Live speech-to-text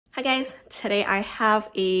Hi guys, today I have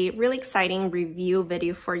a really exciting review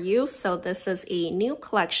video for you. So this is a new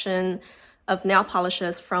collection of nail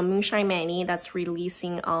polishes from Moonshine Manny that's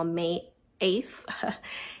releasing on May 8th.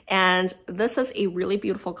 And this is a really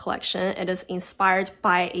beautiful collection. It is inspired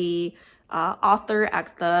by a author,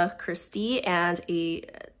 Agatha Christie, and a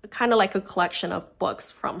kind of like a collection of books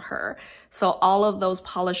from her. So all of those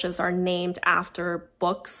polishes are named after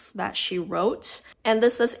books that she wrote. And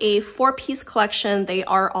this is a 4-piece collection. They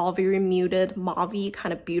are all very muted, mauve-y,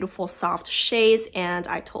 kind of beautiful, soft shades, and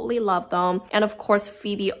I totally love them. And of course,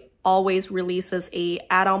 Phoebe always releases a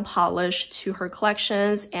add-on polish to her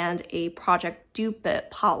collections and a project dupe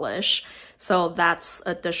it polish. So that's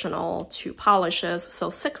additional 2 polishes. So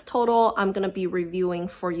 6 total I'm gonna be reviewing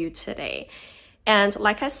for you today. And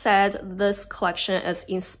like I said, this collection is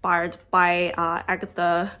inspired by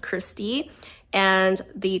Agatha Christie, and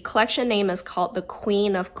the collection name is called the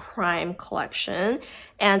Queen of Crime Collection,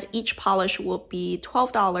 and each polish will be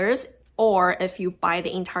 $12, or if you buy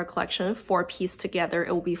the entire collection 4-piece together,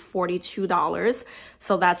 it will be $42.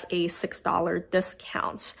 So that's a $6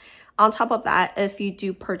 discount. On top of that, if you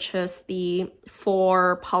do purchase the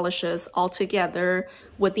 4 polishes altogether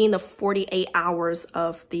within the 48 hours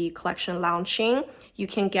of the collection launching, you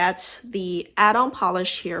can get the add-on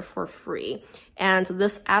polish here for free. And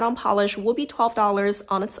this add-on polish will be $12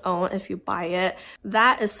 on its own if you buy it.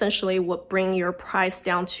 That essentially would bring your price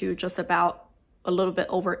down to just about a little bit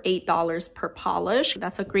over $8 per polish.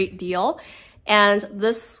 That's a great deal. And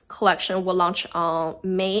this collection will launch on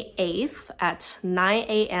May 8th at 9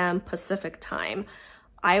 a.m. Pacific time.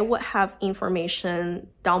 I would have information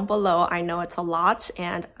down below. I know it's a lot.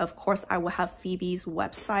 And of course, I will have Phoebe's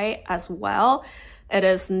website as well. It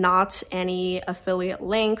is not any affiliate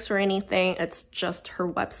links or anything. It's just her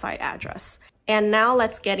website address. And now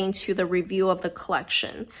let's get into the review of the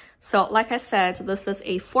collection. So like I said, this is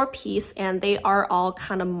a 4-piece and they are all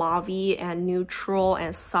kind of mauve-y and neutral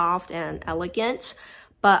and soft and elegant.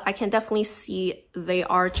 But I can definitely see they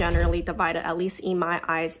are generally divided, at least in my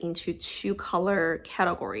eyes, into 2 color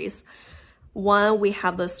categories. One, we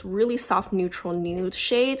have this really soft neutral nude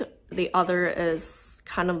shade. The other is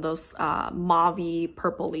kind of those mauve-y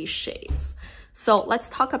purpley shades. So let's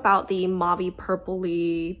talk about the mauve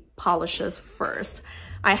purpley polishes first.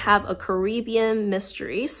 I have a Caribbean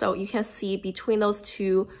Mystery. So you can see between those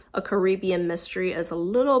 2, a Caribbean Mystery is a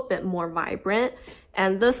little bit more vibrant.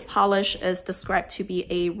 And this polish is described to be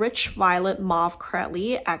a rich violet mauve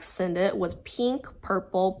corally accented with pink,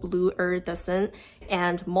 purple, blue iridescent,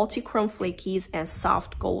 and multi-chrome flakies and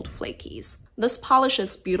soft gold flakies. This polish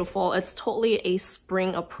is beautiful. It's totally a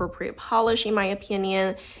spring appropriate polish in my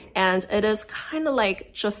opinion. And it is kind of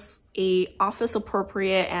like just a office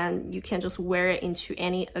appropriate and you can just wear it into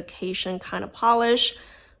any occasion kind of polish.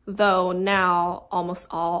 Though now almost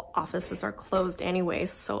all offices are closed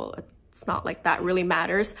anyways, so it's not like that really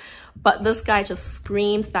matters. But this guy just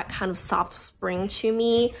screams that kind of soft spring to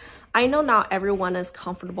me. I know not everyone is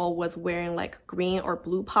comfortable with wearing like green or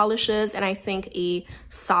blue polishes, and I think a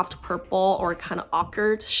soft purple or kind of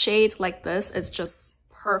awkward shade like this is just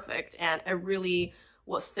perfect, and it really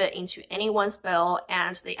would fit into anyone's bill.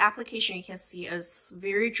 And the application you can see is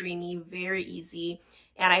very dreamy, very easy.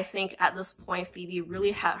 And I think at this point, Phoebe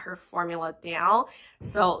really had her formula down.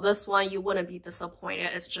 So this one, you wouldn't be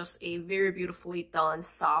disappointed. It's just a very beautifully done,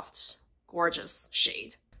 soft, gorgeous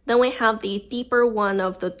shade. Then we have the deeper one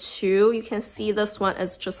of the 2. You can see this one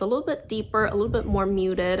is just a little bit deeper, a little bit more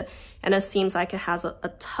muted, and it seems like it has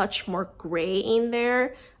a touch more gray in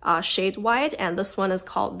there, shade-wise. And this one is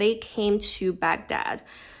called They Came to Baghdad.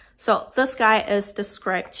 So this guy is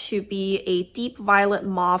described to be a deep violet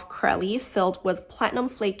mauve corally filled with platinum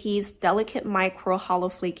flakies, delicate micro hollow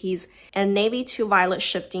flakies, and navy to violet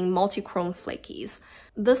shifting multi-chrome flakies.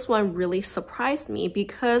 This one really surprised me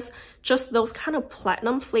because just those kind of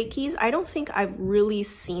platinum flakies, I don't think I've really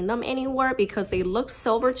seen them anywhere because they look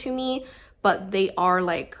silver to me, but they are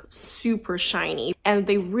like super shiny and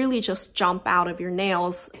they really just jump out of your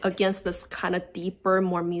nails against this kind of deeper,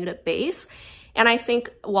 more muted base. And I think,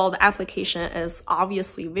 well, the application is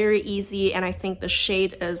obviously very easy, and I think the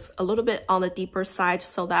shade is a little bit on the deeper side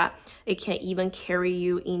so that it can even carry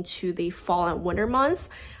you into the fall and winter months.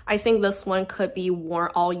 I think this one could be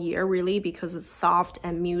worn all year really because it's soft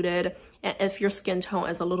and muted. And if your skin tone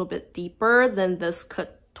is a little bit deeper, then this could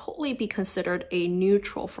totally be considered a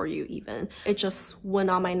neutral for you even. It just went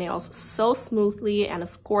on my nails so smoothly and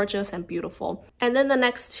it's gorgeous and beautiful. And then the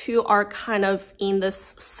next 2 are kind of in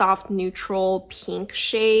this soft neutral pink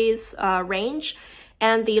shades range.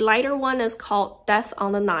 And the lighter one is called Death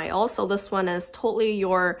on the Nile. So this one is totally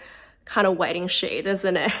your kind of wedding shade,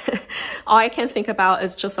 isn't it? All I can think about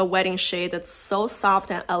is just a wedding shade that's so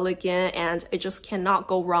soft and elegant, and it just cannot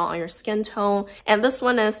go wrong on your skin tone. And this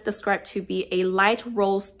one is described to be a light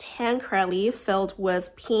rose tan curly filled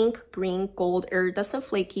with pink, green, gold iridescent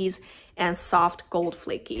flakies and soft gold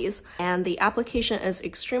flakies. And the application is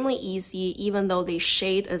extremely easy, even though the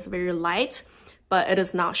shade is very light, but it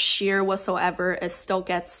is not sheer whatsoever. It still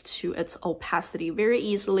gets to its opacity very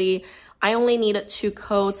easily. I only needed 2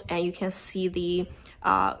 coats, and you can see the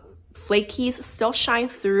flakies still shine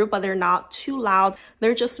through, but they're not too loud.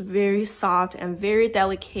 They're just very soft and very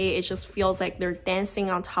delicate. It just feels like they're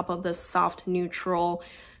dancing on top of this soft, neutral,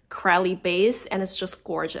 corally base, and it's just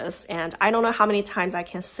gorgeous. And I don't know how many times I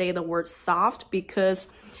can say the word soft, because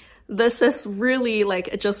this is really like,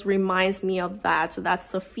 it just reminds me of that. So that's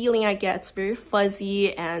the feeling I get. It's very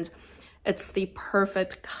fuzzy, and it's the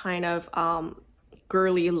perfect kind of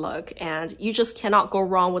girly look, and you just cannot go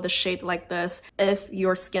wrong with a shade like this. If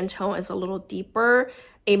your skin tone is a little deeper,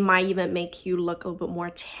 it might even make you look a little bit more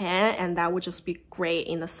tan, and that would just be great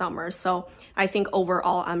in the summer. So I think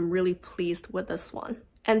overall I'm really pleased with this one.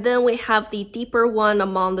 And then we have the deeper one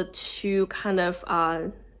among the 2 kind of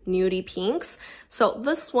nudie pinks. So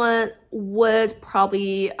this one would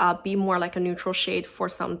probably be more like a neutral shade for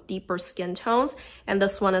some deeper skin tones, and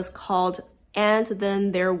this one is called And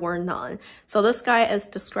Then There Were None. So this guy is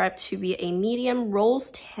described to be a medium rose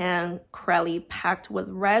tan corally packed with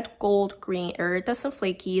red, gold, green iridescent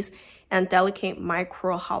flakies and delicate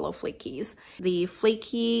micro hollow flakies. The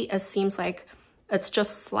flaky, it seems like it's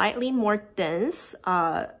just slightly more dense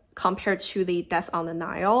compared to the Death on the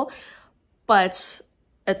Nile, but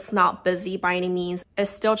it's not busy by any means. It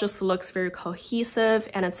still just looks very cohesive,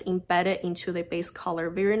 and it's embedded into the base color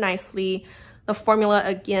very nicely. The formula,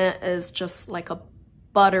 again, is just like a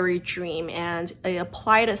buttery dream, and it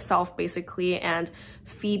applied itself basically, and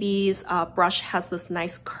Phoebe's brush has this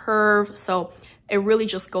nice curve, so it really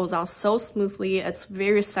just goes on so smoothly. It's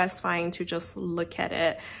very satisfying to just look at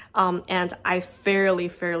it, and I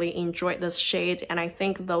fairly enjoyed this shade, and I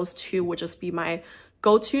think those 2 would just be my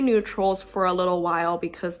go-to neutrals for a little while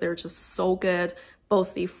because they're just so good,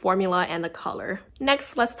 both the formula and the color.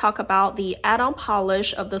 Next, let's talk about the add-on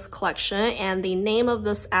polish of this collection, and the name of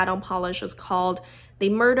this add-on polish is called The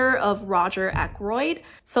Murder of Roger Ackroyd.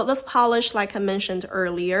 So this polish, like I mentioned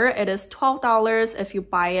earlier, it is $12 if you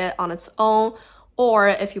buy it on its own, or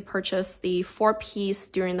if you purchase the 4-piece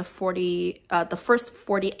during the first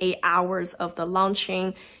 48 hours of the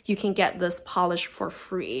launching, you can get this polish for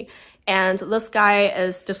free. And this guy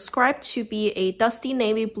is described to be a dusty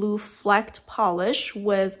navy blue flecked polish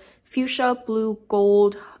with fuchsia blue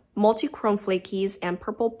gold multi-chrome flakies and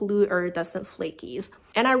purple blue iridescent flakies.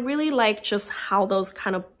 And I really like just how those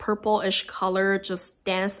kind of purple-ish color just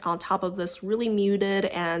dance on top of this really muted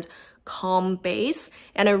and calm base,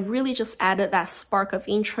 and it really just added that spark of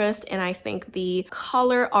interest. And I think the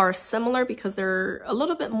color are similar because they're a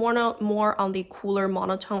little bit more on the cooler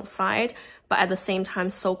monotone side, but at the same time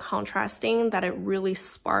so contrasting that it really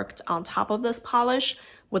sparked on top of this polish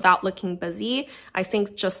without looking busy. I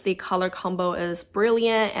think just the color combo is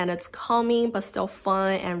brilliant, and it's calming but still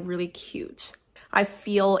fun and really cute. I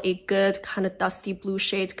feel a good kind of dusty blue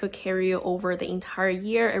shade could carry you over the entire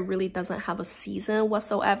year. It really doesn't have a season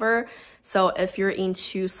whatsoever. So if you're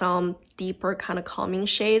into some deeper kind of calming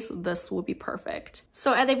shades, this will be perfect.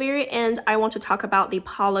 So at the very end, I want to talk about the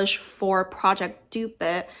polish for Project Dupe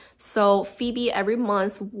It. So Phoebe every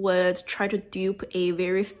month would try to dupe a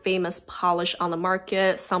very famous polish on the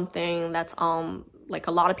market, something that's on like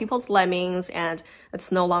a lot of people's lemmings, and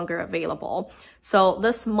it's no longer available. So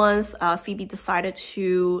this month, Phoebe decided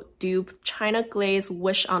to dupe China Glaze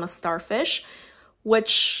Wish on a Starfish,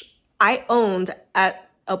 which I owned at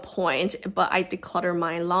a point, but I decluttered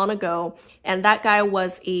mine long ago. And that guy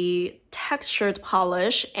was a textured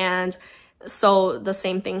polish, and so the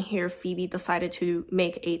same thing here, Phoebe decided to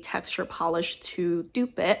make a texture polish to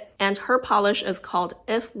dupe it, and her polish is called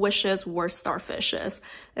If Wishes Were Starfishes.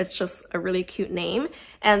 It's just a really cute name,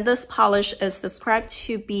 and this polish is described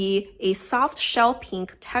to be a soft shell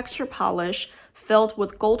pink texture polish filled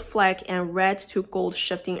with gold fleck and red to gold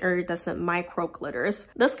shifting iridescent micro glitters.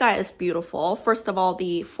 This guy is beautiful. First of all,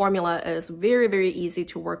 the formula is very easy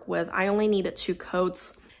to work with. I only needed 2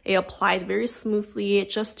 coats. It applied very smoothly,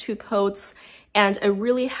 just 2 coats, and it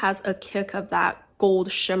really has a kick of that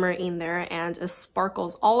gold shimmer in there, and it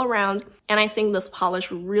sparkles all around. And I think this polish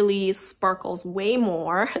really sparkles way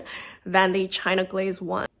more than the China Glaze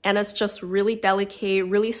one. And it's just really delicate,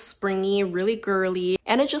 really springy, really girly,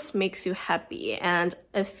 and it just makes you happy, and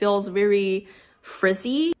it feels very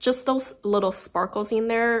frizzy. Just those little sparkles in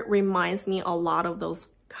there reminds me a lot of those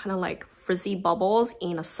kind of like frizzy bubbles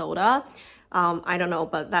in a soda. I don't know,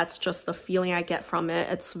 but that's just the feeling I get from it.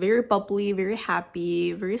 It's very bubbly, very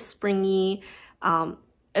happy, very springy.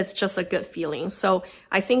 It's just a good feeling. So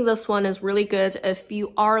I think this one is really good if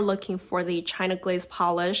you are looking for the China glaze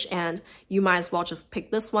polish, and you might as well just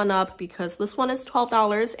pick this one up because this one is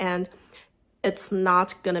 $12 and it's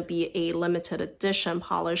not gonna be a limited edition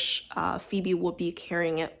polish. Phoebe will be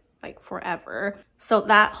carrying it like forever. So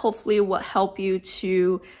that hopefully will help you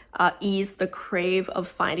to ease the crave of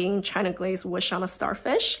finding China glaze Wish on a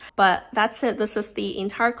Starfish. But that's it. This is the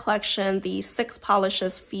entire collection, the 6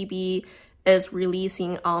 polishes Phoebe is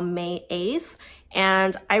releasing on May 8th.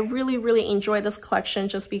 And I really enjoy this collection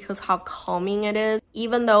just because how calming it is.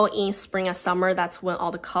 Even though in spring and summer, that's when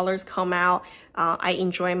all the colors come out. I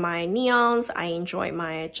enjoy my neons. I enjoy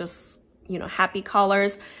my just, you know, happy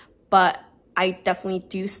colors. But I definitely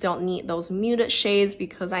do still need those muted shades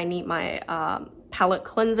because I need my palette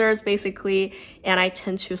cleansers basically, and I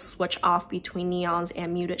tend to switch off between neons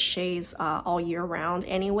and muted shades all year round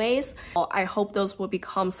anyways. I hope those will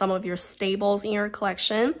become some of your staples in your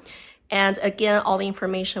collection. And again, all the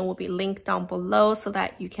information will be linked down below so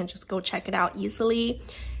that you can just go check it out easily.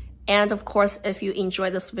 And of course, if you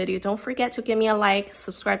enjoyed this video, don't forget to give me a like,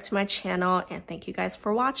 subscribe to my channel, and thank you guys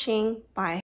for watching. Bye.